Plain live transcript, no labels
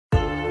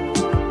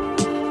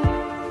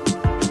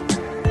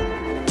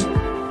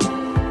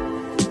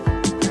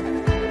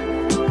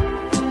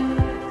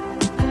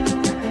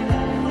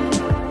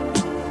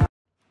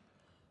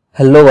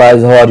Hello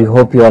guys, how are you?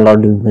 Hope you all are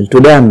doing well.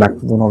 Today I'm back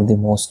with one of the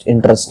most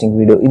interesting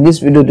video. In this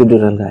video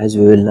tutorial guys,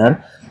 we will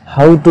learn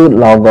how to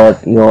log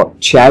out your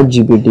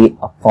ChatGPT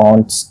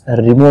accounts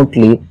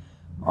remotely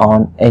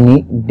on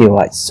any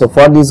device. So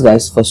for this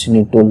guys, first you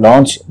need to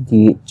launch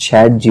the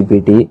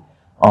ChatGPT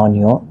on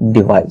your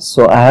device.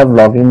 So I have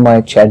logged in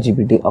my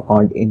ChatGPT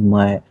account in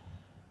my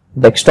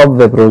desktop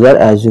web browser,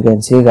 as you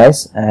can see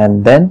guys,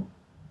 and then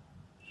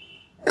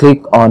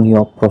click on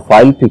your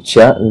profile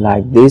picture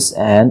like this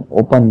and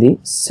open the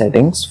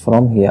settings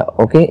from here.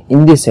 Okay,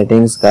 in the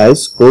settings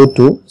guys, go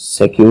to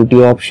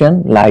security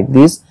option like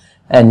this,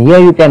 and here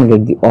you can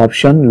get the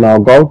option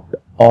logout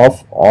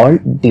of all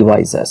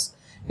devices.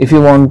 If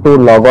you want to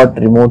log out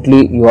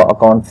remotely your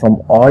account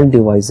from all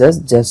devices,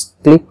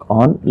 just click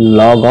on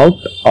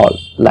logout all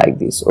like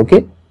this.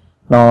 Okay,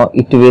 now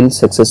it will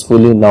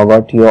successfully log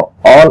out your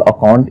all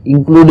account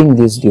including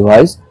this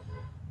device.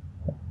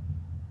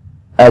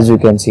 As you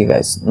can see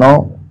guys,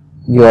 now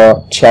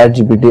your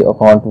ChatGPT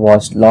account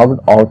was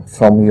logged out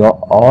from your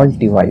all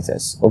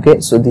devices. Okay,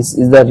 so this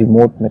is the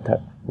remote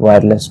method,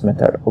 wireless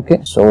method.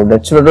 Okay, so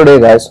that's for today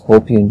guys.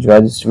 Hope you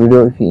enjoy this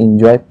video. If you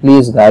enjoy,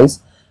 please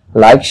guys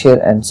like,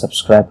 share and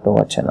subscribe to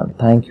our channel.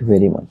 Thank you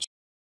very much.